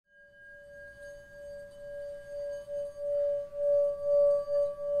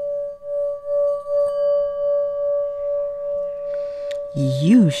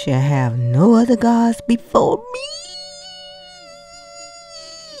You shall have no other gods before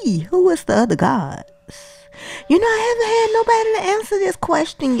me. Who is the other gods? I haven't had nobody to answer this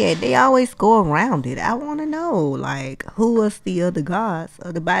question yet. They always go around it. I want to know, like, who was the other gods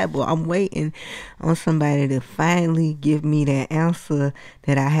of the Bible? I'm waiting on somebody to finally give me that answer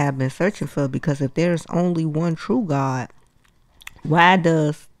that I have been searching for. Because if there's only one true God, why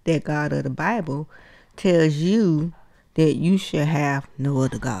does that God of the Bible tells you that you should have no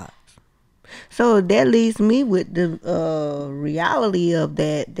other gods? So that leaves me with the reality of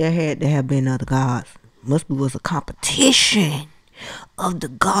that there had to have been other gods. Must be was a competition of the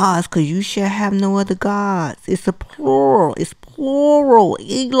gods, because you shall have no other gods. It's a plural. It's plural.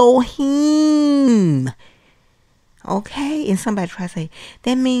 Elohim. Okay, and somebody try to say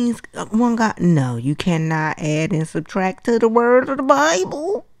that means one God. No, you cannot add and subtract to the word of the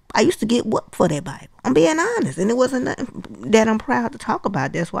Bible. I used to get whooped for that Bible. I'm being honest, and it wasn't nothing that I'm proud to talk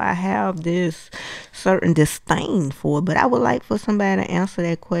about. That's why I have this certain disdain for it. But I would like for somebody to answer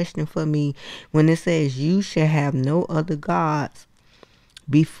that question for me when it says you shall have no other gods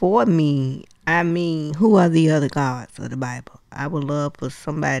before me. I mean, who are the other gods of the Bible? I would love for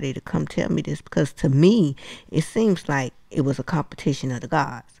somebody to come tell me this, because to me, it seems like it was a competition of the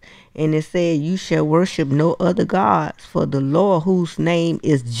gods. And it said, you shall worship no other gods, for the Lord whose name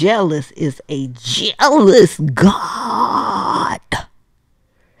is jealous is a jealous God.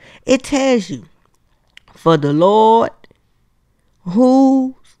 It tells you, for the Lord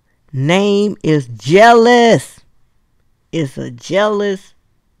whose name is jealous is a jealous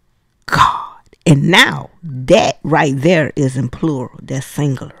God. And now that right there is in plural. That's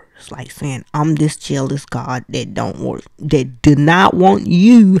singular. It's like saying, I'm this jealous God that do not want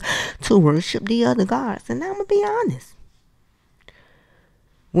you to worship the other gods. And I'm gonna be honest.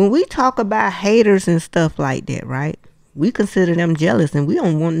 When we talk about haters and stuff like that, right? We consider them jealous and we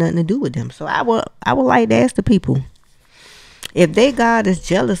don't want nothing to do with them. So I would like to ask the people, if their God is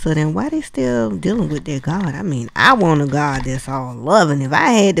jealous of them, why they still dealing with their God? I mean, I want a God that's all loving. If I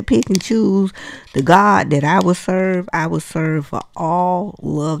had to pick and choose the God that I would serve for all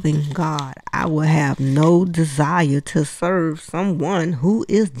loving God. I would have no desire to serve someone who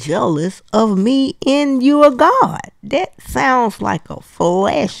is jealous of me in your God. That sounds like a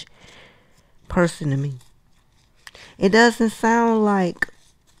flesh person to me. It doesn't sound like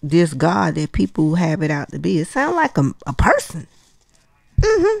this God that people have it out to be. It sounds like a person.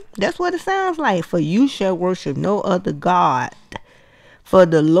 That's what it sounds like. For you shall worship no other God. For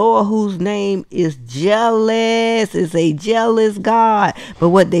the Lord whose name is jealous is a jealous God. But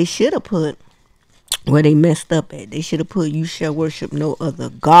what they should have put, where they messed up at, they should have put you shall worship no other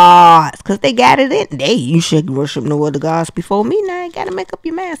gods. Because they got it in. You should worship no other gods before me. Now you got to make up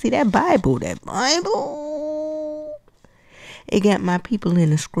your mind. See, that Bible. It got my people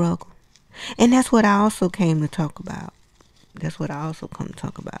in a struggle. And that's what I also came to talk about.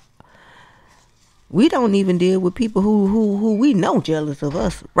 We don't even deal with people who we know jealous of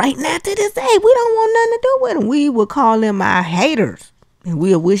us. Right now to this day, we don't want nothing to do with them. We would call them our haters. And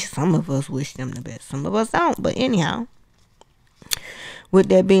some of us wish them the best. Some of us don't. But anyhow, with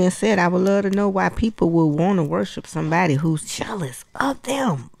that being said, I would love to know why people would want to worship somebody who's jealous of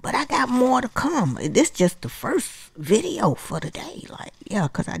them. But I got more to come. This is just the first video for the day.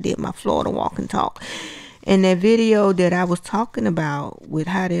 Because I did my Florida walk and talk. And that video that I was talking about with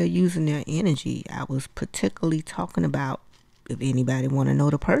how they're using their energy, I was particularly talking about, if anybody want to know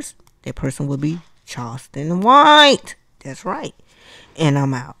the person, that person would be Charleston White. That's right. And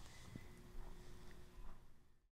I'm out.